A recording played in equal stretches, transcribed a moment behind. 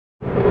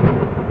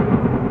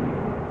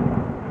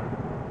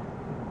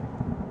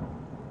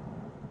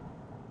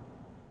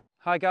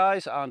Hi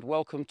guys, and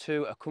welcome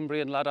to A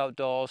Cumbrian Lad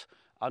Outdoors,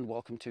 and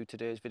welcome to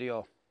today's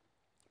video.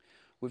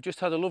 We've just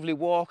had a lovely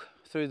walk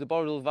through the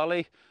Boreal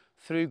Valley,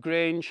 through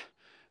Grange,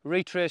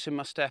 retracing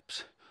my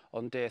steps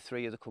on day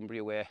 3 of the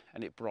Cumbria Way,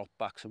 and it brought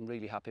back some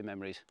really happy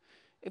memories.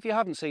 If you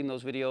haven't seen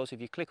those videos, if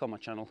you click on my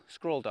channel,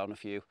 scroll down a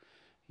few,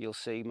 you'll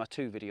see my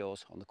 2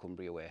 videos on the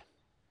Cumbria Way.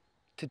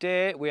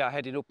 Today we are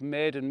heading up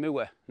Maiden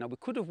Moor. Now we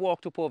could have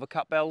walked up over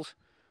Capbells,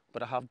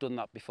 but I have done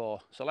that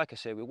before. So like I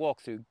say, we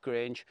walk through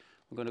Grange,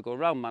 we're going to go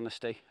around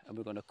Manesty, and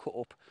we're going to cut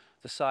up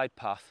the side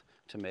path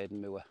to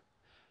Maiden Moor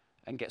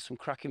and get some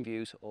cracking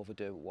views over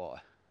Derwent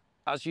water.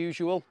 As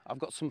usual, I've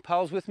got some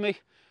pals with me.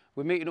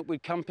 We're meeting up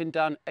with Camping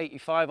Dan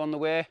 85 on the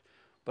way,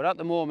 but at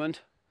the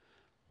moment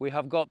we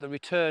have got the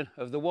return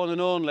of the one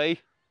and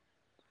only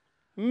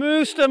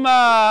Mooster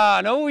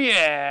Man. Oh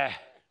yeah!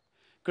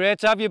 Great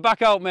to have you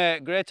back out,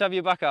 mate. Great to have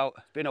you back out.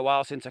 It's been a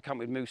while since I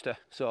camped with Mooster,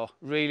 so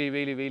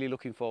really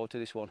looking forward to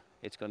this one.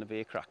 It's going to be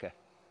a cracker.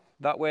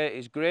 That way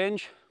is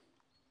Grange.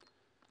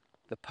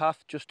 The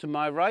path just to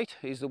my right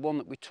is the one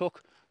that we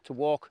took to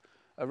walk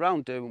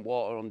around Derwent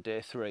water on day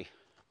 3.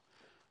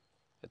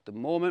 At the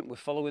moment we're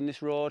following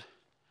this road,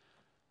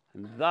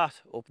 and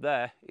that up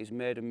there is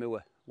Maiden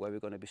Moor, where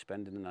we're going to be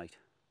spending the night.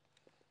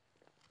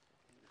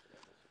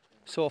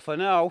 So for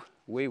now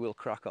we will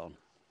crack on.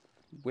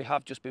 We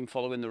have just been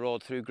following the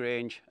road through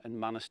Grange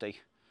and Manesty,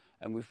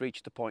 and we've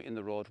reached the point in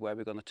the road where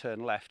we're going to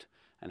turn left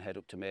and head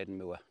up to Maiden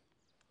Moor.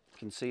 You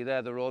can see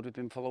there the road we've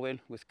been following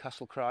with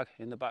Castle Crag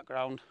in the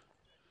background.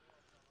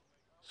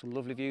 Some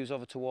lovely views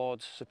over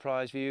towards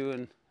Surprise View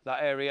and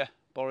that area,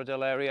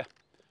 Borrowdale area.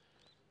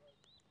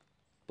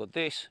 But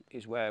this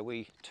is where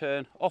we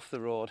turn off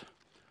the road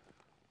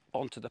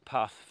onto the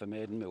path for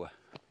Maiden Moor.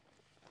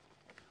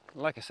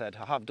 Like I said,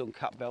 I have done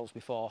Capbells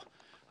before.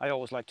 I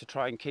always like to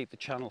try and keep the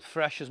channel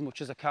fresh as much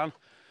as I can.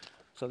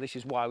 So this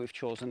is why we've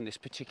chosen this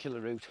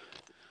particular route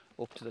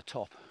up to the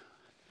top.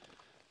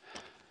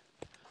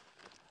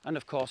 And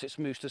of course it's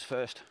Mooster's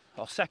first,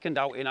 or second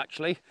outing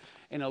actually,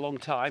 in a long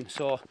time.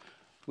 So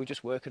we're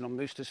just working on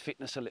Mooster's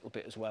fitness a little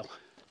bit as well.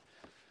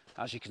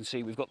 As you can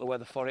see, we've got the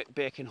weather for it,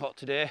 baking hot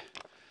today.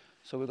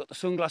 So we've got the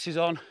sunglasses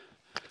on,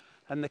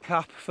 and the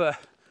cap for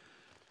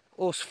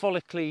us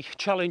follically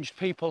challenged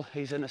people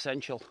is an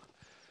essential.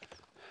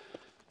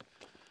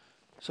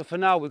 So for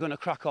now we're going to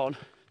crack on,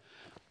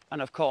 and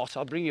of course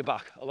I'll bring you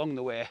back along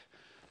the way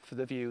for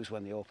the views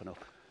when they open up.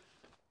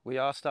 We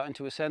are starting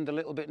to ascend a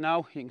little bit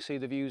now. You can see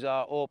the views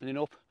are opening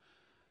up.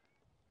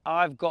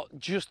 I've got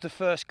just the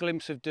first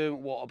glimpse of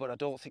Derwent water, but I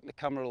don't think the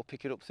camera will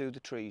pick it up through the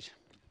trees.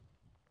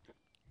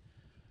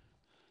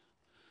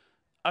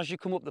 As you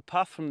come up the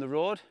path from the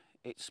road,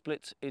 it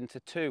splits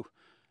into 2,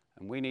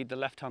 and we need the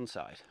left hand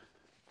side.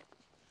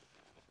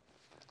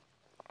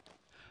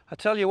 I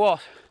tell you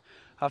what,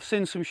 I've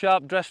seen some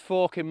sharp dressed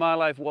folk in my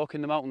life walking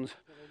the mountains,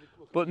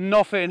 but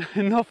nothing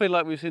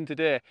like we've seen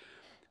today.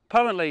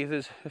 Apparently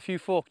there's a few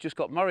folk just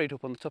got married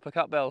up on the top of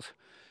Capbells,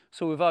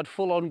 so we've had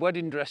full on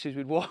wedding dresses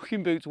with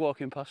walking boots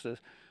walking past us.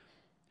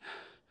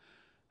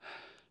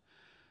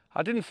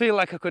 I didn't feel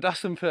like I could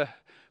ask them for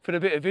a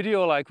bit of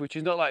video, like, which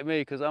is not like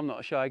me because I'm not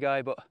a shy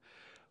guy, but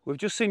we've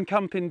just seen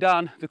Camping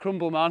Dan, the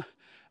crumble man,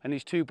 and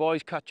his 2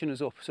 boys catching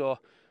us up, so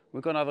we're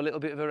going to have a little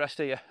bit of a rest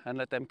here and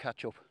let them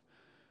catch up.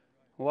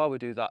 While we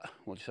do that,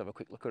 we'll just have a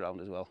quick look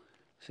around as well.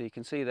 So you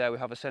can see there we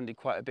have ascended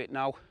quite a bit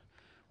now.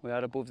 We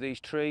are above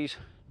these trees,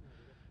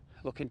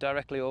 looking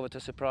directly over to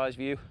Surprise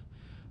View,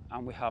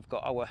 and we have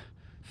got our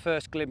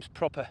first glimpse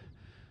proper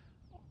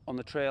on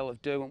the trail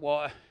of Derwent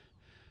water.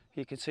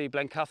 You can see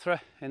Blencathra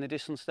in the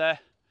distance there,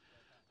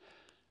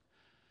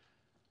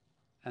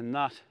 and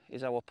that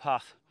is our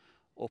path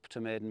up to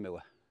Maiden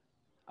Moor.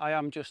 I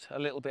am just a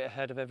little bit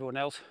ahead of everyone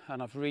else,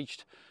 and I've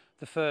reached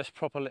the first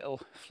proper little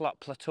flat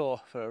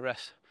plateau for a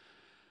rest.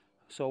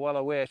 So while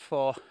I wait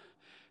for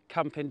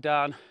Camping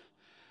Dan,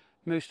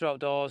 Mooster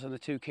Outdoors and the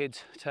 2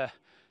 kids to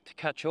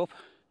catch up,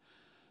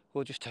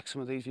 we'll just take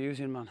some of these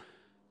views in, man.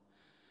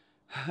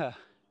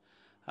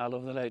 I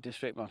love the Lake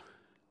District, man.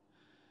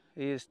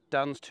 Here's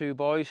Dan's 2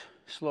 boys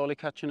slowly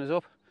catching us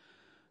up.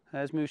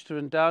 There's Mooster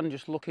and Dan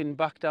just looking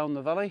back down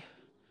the valley.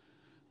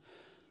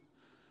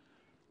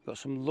 Got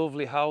some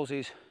lovely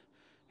houses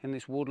in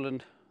this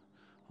woodland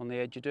on the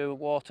edge of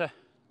Derwent water.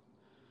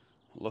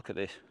 Look at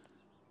this.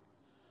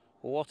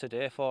 What a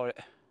day for it.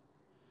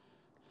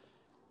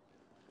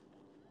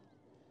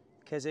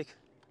 Keswick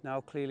now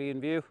clearly in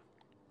view.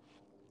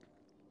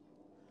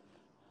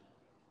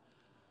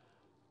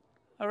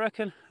 I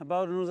reckon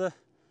about another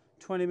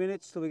 20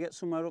 minutes till we get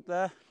somewhere up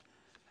there,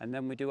 and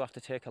then we do have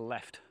to take a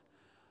left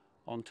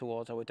on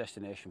towards our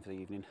destination for the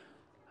evening.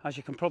 As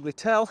you can probably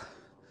tell,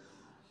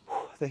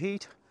 the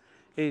heat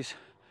is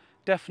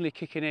definitely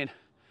kicking in.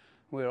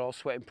 We're all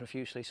sweating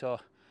profusely, so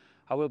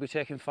I will be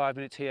taking 5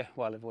 minutes here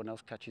while everyone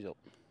else catches up.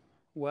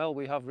 Well,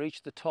 we have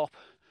reached the top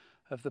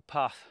of the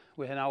path.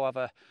 We now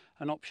have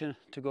an option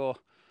to go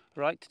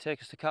right to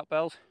take us to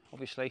Capbells.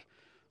 Obviously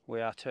we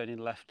are turning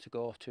left to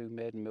go to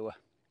Maiden Moor.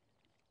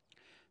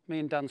 Me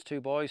and Dan's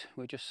 2 boys,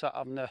 we just sat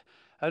having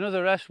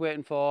another rest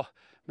waiting for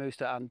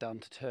Mooster and Dan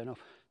to turn up.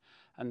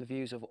 and the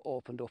views have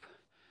opened up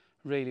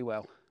really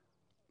well.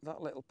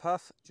 That little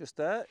path just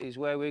there is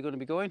where we're going to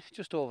be going,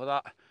 just over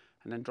that,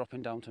 and then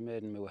dropping down to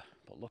Maiden Moor.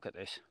 But look at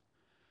this.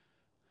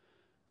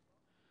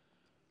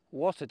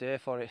 What a day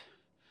for it.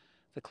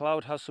 The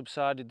cloud has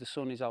subsided, the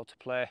sun is out to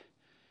play.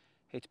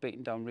 It's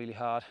beating down really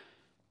hard.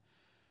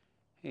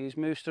 Here's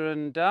Mooster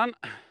and Dan.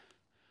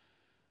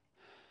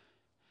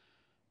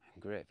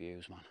 Great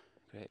views, man,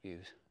 great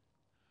views.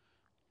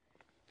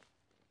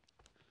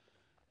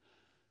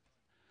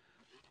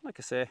 Like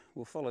I say,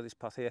 we'll follow this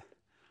path here,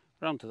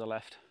 round to the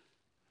left,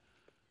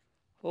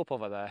 up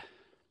over there.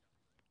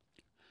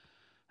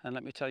 And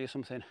let me tell you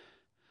something,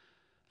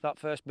 that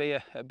first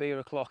beer at beer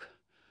o'clock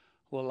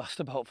will last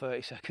about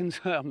 30 seconds.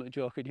 I'm not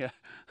joking you.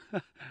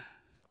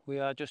 We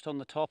are just on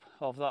the top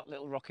of that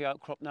little rocky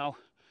outcrop now.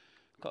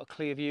 Got a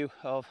clear view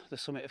of the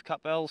summit of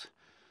Capbells.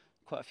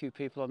 Quite a few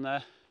people on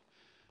there.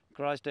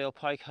 Grisdale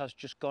Pike has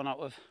just gone out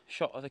of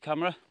shot of the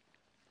camera.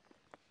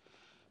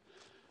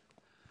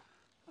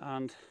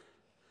 And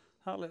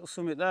that little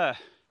summit there,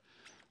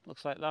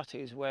 looks like that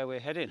is where we're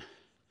heading.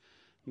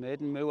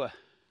 Maiden Moor.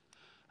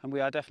 And we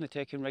are definitely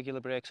taking regular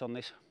breaks on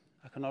this.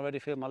 I can already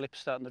feel my lips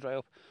starting to dry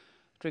up.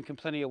 Drinking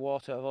plenty of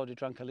water. I've already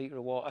drank a litre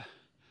of water.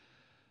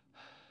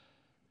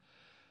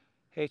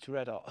 It's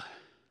red hot.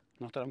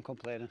 Not that I'm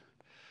complaining.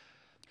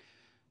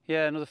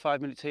 Yeah, another 5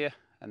 minutes here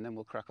and then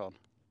we'll crack on.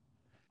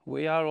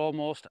 We are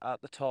almost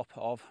at the top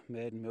of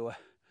Maiden Moor,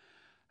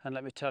 and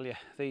let me tell you,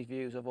 these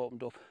views have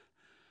opened up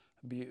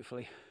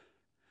beautifully.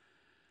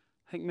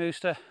 I think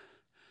Mooster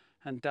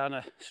and Dan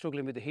are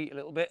struggling with the heat a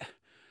little bit,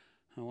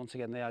 and once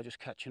again they are just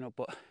catching up,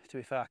 but to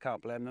be fair, I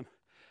can't blame them.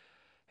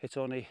 It's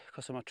only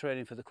because of my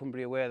training for the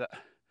Cumbria Way that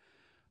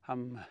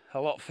I'm a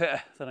lot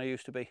fitter than I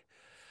used to be.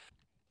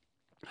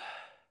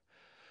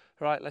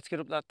 Right, let's get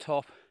up that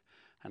top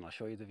and I'll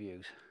show you the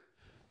views.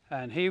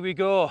 And here we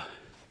go.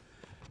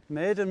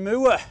 Maiden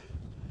Moor.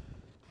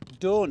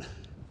 Done.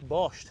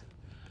 Boshed.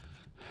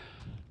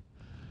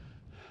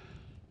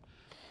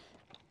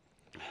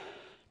 You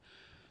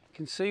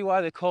can see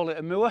why they call it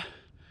a moor.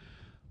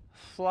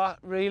 Flat,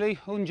 really,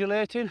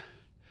 undulating.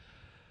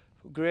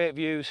 Great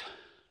views.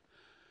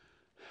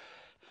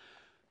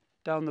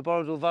 Down the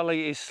Borrowdale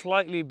Valley is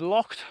slightly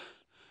blocked,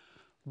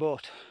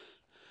 but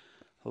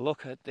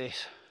look at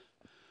this.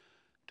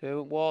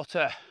 Derwent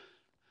Water,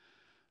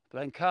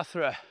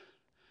 Blencathra,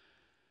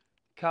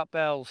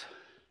 Capbells,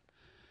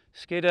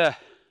 Skidder,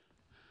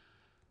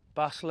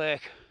 Bass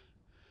Lake,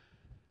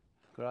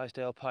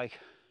 Grisdale Pike.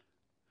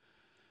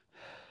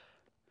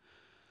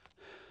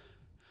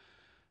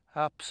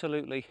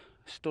 Absolutely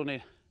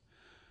stunning.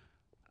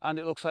 And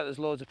it looks like there's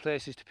loads of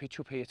places to pitch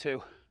up here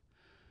too.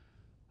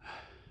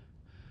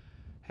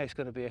 It's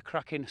going to be a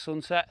cracking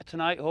sunset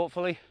tonight,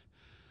 hopefully.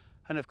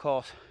 And of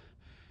course,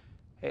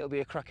 it'll be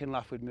a cracking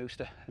laugh with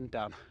Mooster and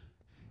Dan.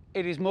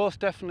 It is most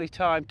definitely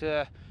time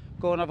to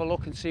go and have a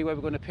look and see where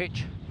we're going to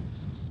pitch,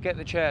 get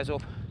the chairs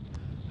up,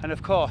 and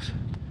of course,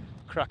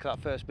 crack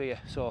that first beer.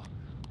 So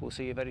we'll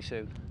see you very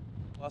soon.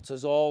 That's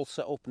us all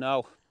set up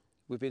now.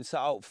 We've been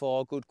sat out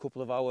for a good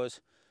couple of hours,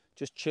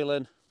 just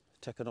chilling,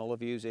 taking all the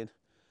views in.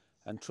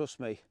 And trust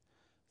me,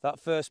 that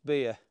first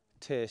beer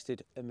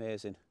tasted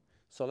amazing.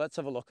 So let's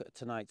have a look at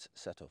tonight's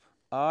setup.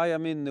 I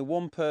am in the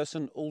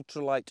one-person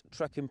ultralight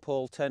trekking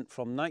pole tent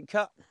from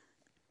Nightcat.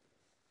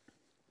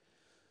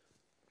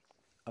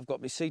 I've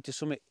got my Sea to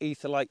Summit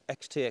Etherlight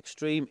XT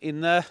Extreme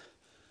in there,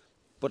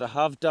 but I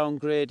have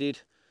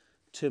downgraded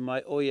to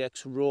my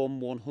OEX Roam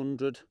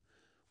 100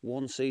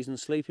 one-season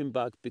sleeping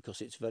bag because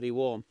it's very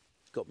warm.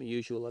 Got my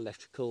usual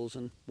electricals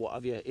and what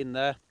have you in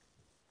there.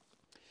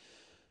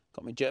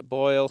 Got my jet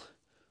boil,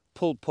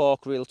 pulled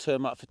pork reel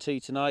turn mat for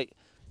tea tonight.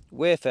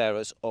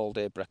 Wayfarers all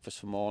day breakfast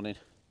for morning.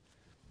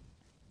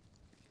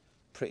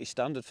 Pretty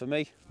standard for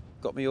me.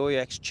 Got my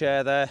OEX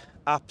chair there,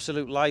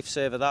 absolute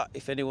lifesaver that.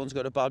 If anyone's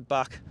got a bad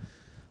back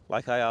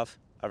like I have,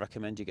 I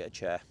recommend you get a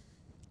chair.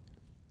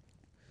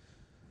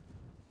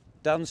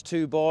 Dan's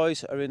two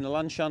boys are in the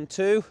Lanshan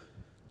too.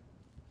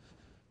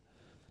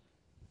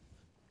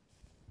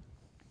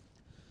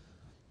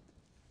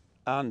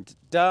 And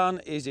Dan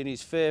is in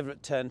his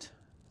favourite tent,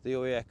 the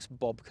OEX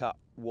Bobcat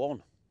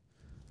 1.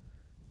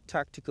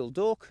 Tactical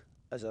Duck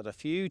has had a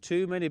few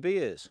too many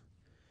beers.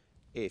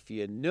 If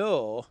you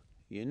know,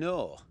 you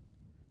know.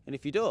 And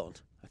if you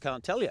don't, I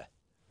can't tell you.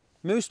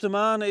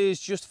 Moosterman is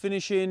just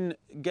finishing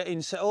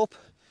getting set up.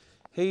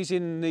 He's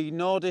in the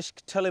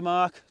Nordisk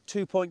Telemark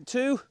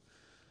 2.2.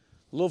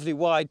 Lovely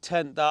wide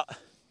tent that.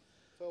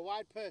 For a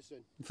wide person.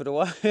 For the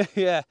wide,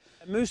 yeah.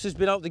 Mooster's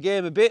been out the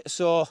game a bit,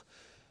 so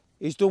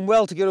he's done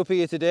well to get up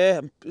here today.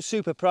 I'm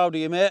super proud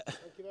of you, mate.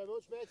 Thank you very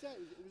much, mate.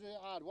 It was a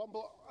hard one,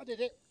 but I did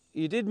it.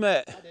 You did,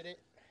 mate? I did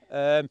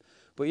it.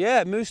 But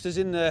yeah, Mooster's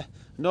in the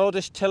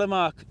Nordisk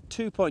Telemark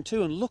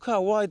 2.2 and look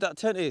how wide that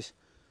tent is.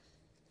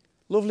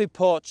 Lovely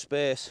porch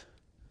space.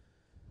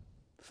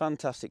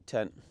 Fantastic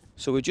tent.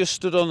 So we just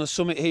stood on the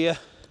summit here.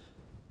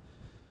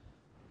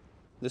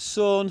 The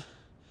sun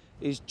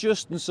is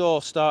just and so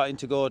starting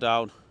to go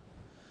down.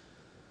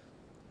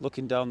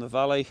 Looking down the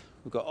valley,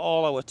 we've got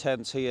all our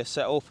tents here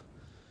set up,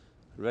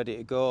 ready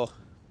to go.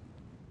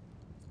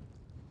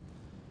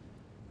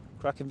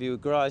 Cracking view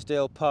of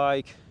Grisdale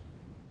Pike,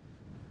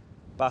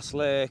 Bass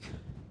Lake,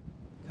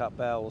 Cat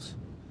Bells,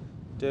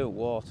 Derwent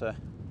Water.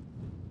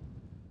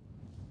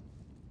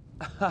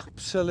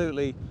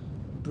 Absolutely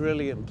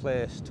brilliant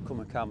place to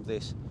come and camp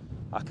this.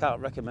 I can't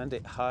recommend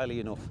it highly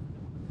enough.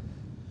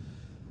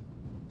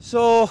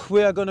 So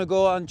we are going to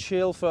go and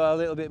chill for a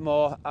little bit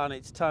more, and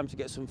it's time to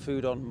get some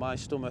food on. My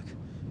stomach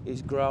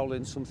is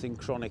growling something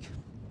chronic.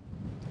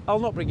 I'll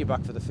not bring you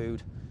back for the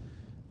food.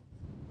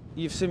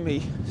 You've seen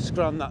me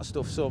scran that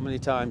stuff so many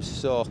times.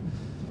 So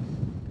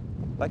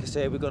like I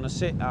say, we're going to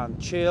sit and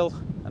chill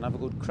and have a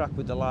good crack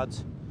with the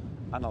lads,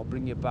 and I'll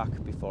bring you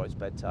back before it's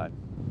bedtime.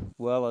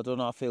 Well, I don't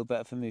know, I feel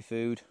better for my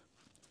food.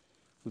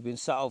 We've been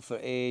sat out for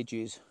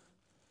ages,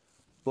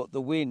 but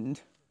the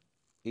wind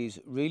is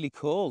really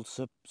cold,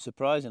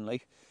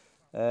 surprisingly.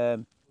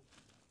 So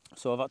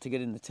I've had to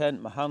get in the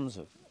tent. My hands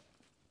are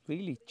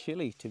really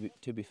chilly,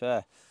 to be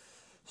fair.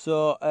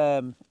 So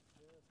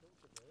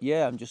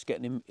yeah, I'm just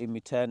getting in my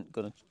tent,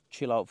 gonna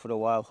chill out for a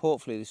while.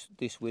 Hopefully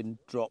this wind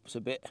drops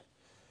a bit.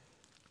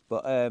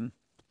 But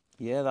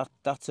yeah,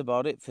 that's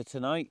about it for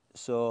tonight.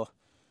 So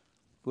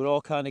we're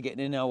all kind of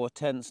getting in our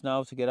tents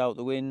now to get out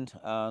the wind,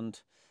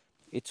 and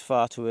it's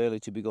far too early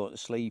to be going to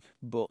sleep.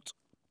 But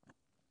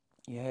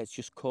yeah, it's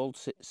just cold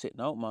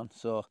sitting out, man.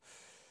 So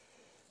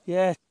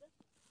yeah,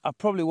 I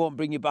probably won't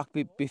bring you back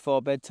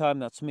before bedtime.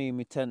 That's me in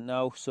my tent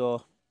now.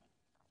 So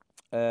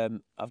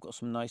I've got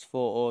some nice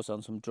photos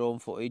and some drone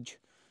footage.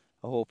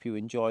 I hope you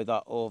enjoy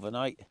that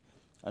overnight,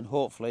 and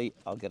hopefully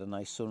I'll get a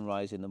nice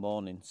sunrise in the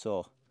morning.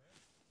 So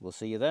we'll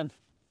see you then.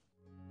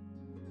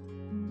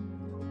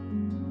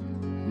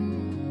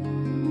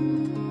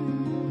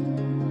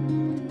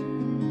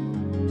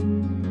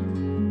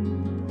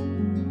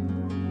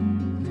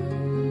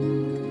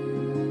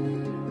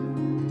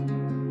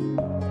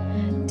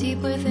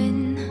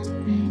 Within,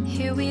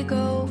 here we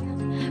go,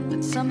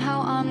 but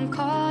somehow I'm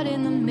caught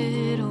in the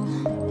middle.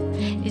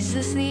 Is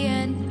this the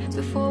end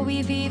before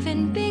we've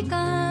even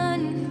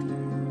begun?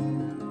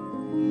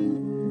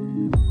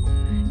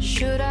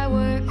 Should I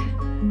work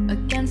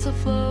against the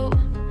flow,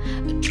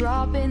 a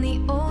drop in the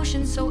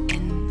ocean so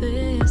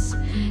endless,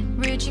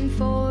 reaching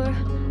for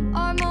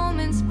our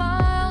moments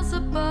miles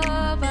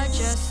above? I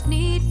just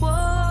need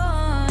one.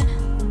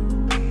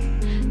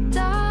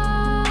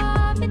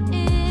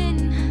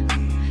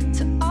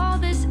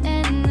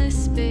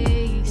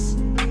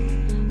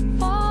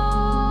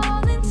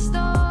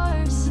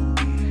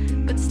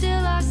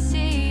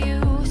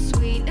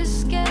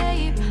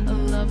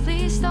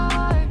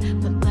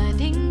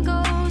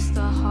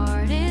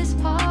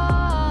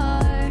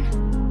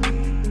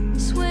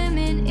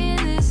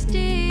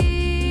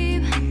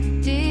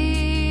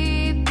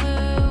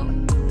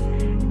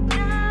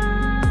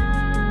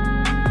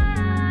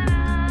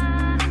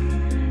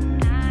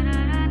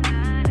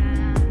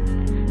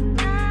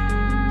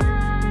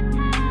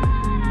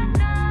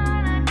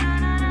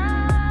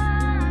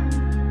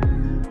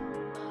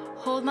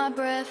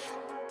 Breath,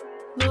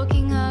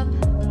 looking up,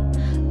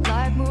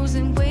 life moves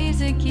in waves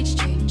that keeps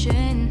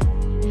changing.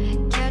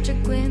 Catch a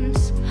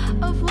glimpse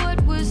of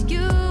what was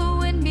you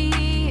and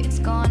me. It's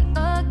gone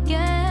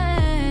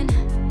again,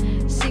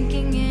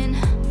 sinking in,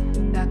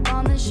 back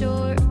on the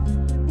shore,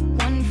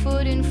 one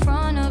foot in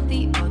front of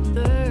the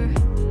other.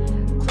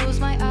 Close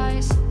my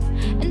eyes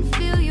and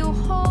feel you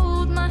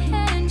hold my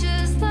hand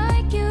just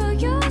like you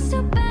used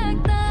to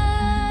back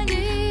then.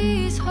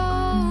 These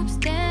hopes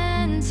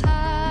dance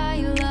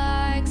high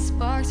like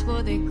sparks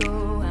before they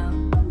go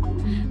out,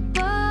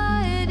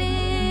 but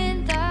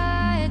in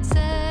that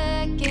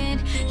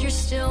second you're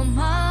still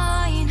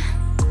mine.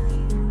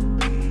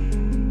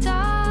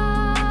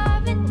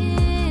 Diving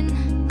in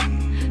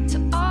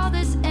to all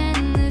this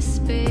endless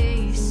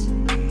space,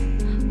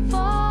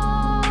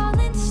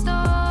 falling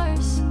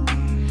stars,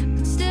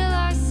 but still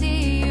I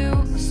see you.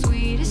 A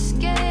sweet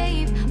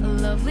escape, a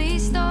lovely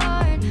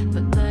start,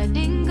 but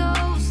letting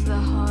go's the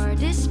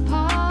hardest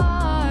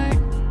part.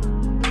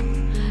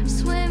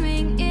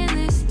 Swimming in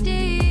this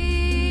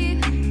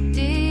deep,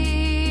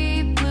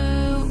 deep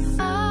blue.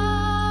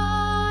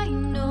 I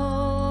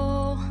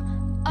know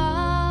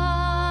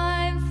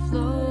I'm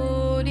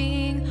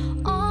floating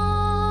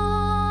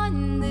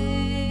on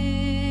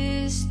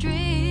this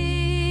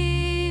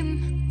dream,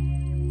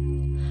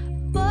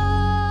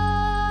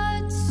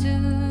 but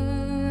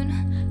soon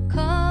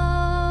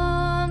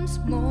comes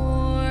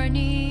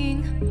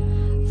morning.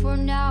 For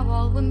now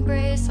I'll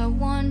embrace our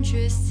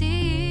wondrous sea.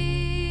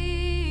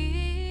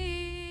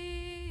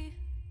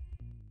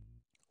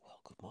 Well,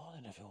 good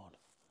morning everyone.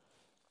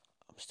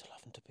 I'm still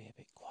having to be a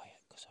bit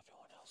quiet because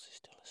everyone else is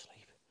still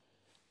asleep.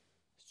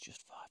 It's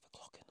just 5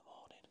 o'clock in the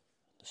morning and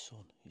the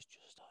sun is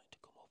just starting to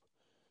come up.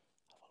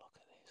 Have a look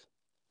at this.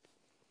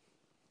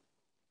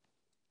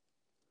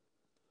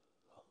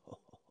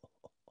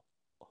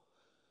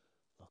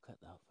 Look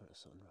at that for a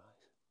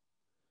sunrise.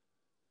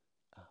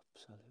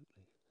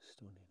 Absolutely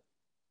stunning.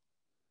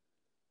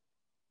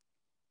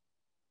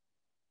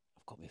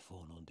 I've got my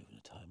phone on doing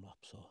a time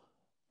lapse, so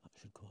that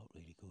should come out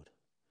really good.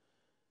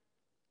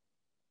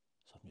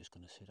 So I'm just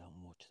going to sit down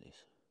and watch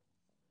this,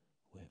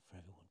 wait for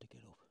everyone to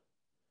get up,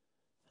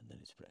 and then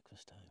it's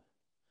breakfast time.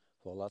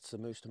 Well, that's the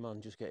Mooster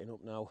man just getting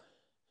up now.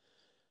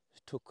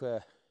 He took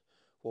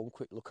one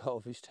quick look out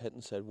of his tent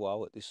and said,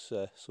 wow, at this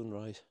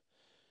sunrise.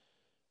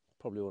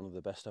 Probably one of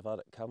the best I've had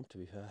at camp, to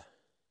be fair.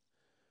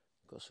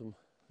 Got some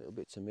little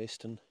bits of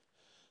mist and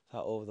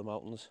that over the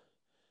mountains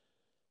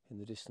in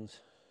the distance.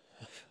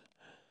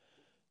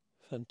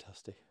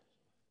 Fantastic.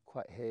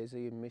 Quite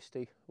hazy and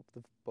misty up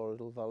the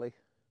Borriddle Valley.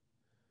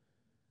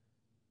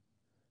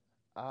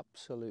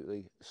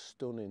 Absolutely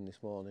stunning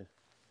this morning.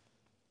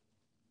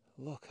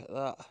 Look at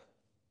that.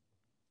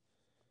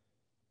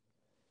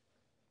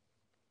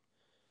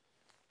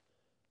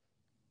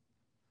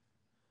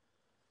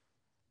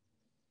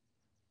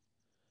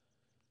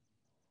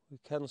 We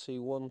can see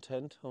one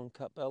tent on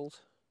Cap Bells,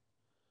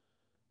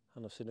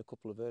 and I've seen a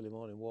couple of early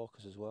morning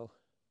walkers as well,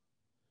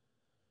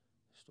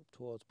 just up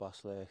towards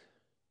Bass Lake.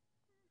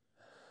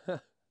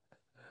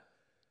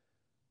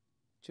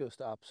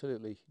 Just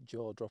absolutely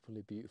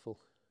jaw-droppingly beautiful.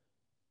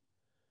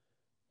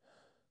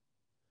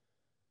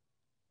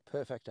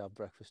 Perfect to have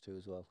breakfast too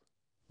as well.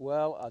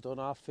 Well, I don't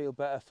know, I feel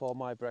better for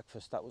my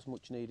breakfast. That was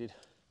much needed.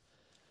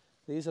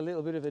 There's a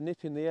little bit of a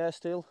nip in the air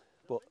still,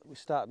 but we're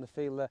starting to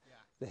feel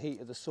the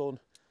heat of the sun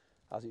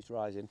as it's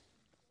rising.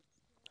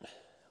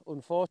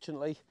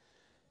 Unfortunately,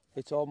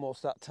 it's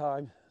almost that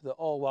time that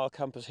all wild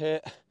campers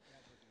hate.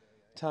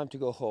 Time to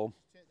go home.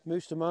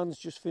 Mooster man's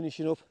just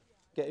finishing up,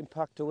 getting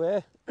packed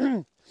away.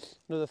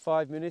 Another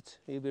 5 minutes,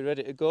 he'll be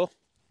ready to go.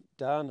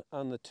 Dan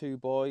and the two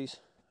boys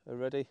are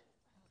ready,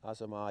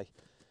 as am I.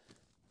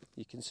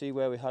 You can see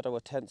where we had our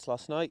tents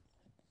last night.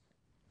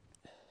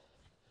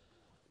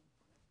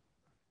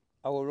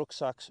 Our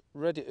rucksacks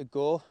ready to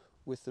go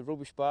with the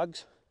rubbish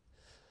bags.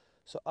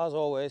 So as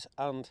always,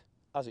 and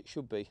as it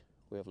should be,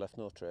 we have left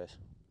no trace.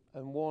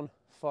 And one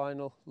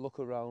final look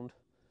around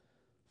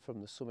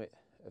from the summit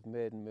of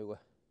Maiden Moor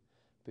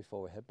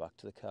before we head back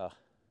to the car.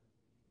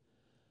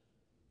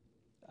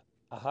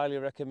 I highly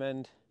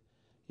recommend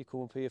you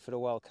come up here for a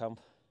wild camp.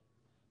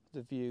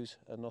 The views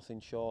are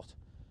nothing short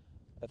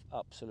of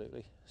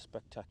absolutely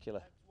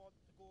spectacular.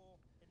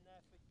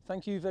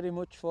 Thank you very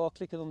much for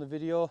clicking on the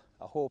video.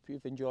 I hope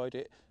you've enjoyed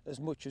it as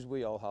much as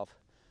we all have.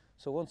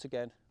 So once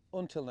again,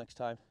 until next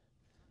time,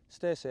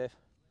 stay safe,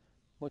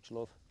 much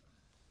love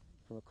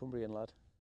from a Cumbrian lad.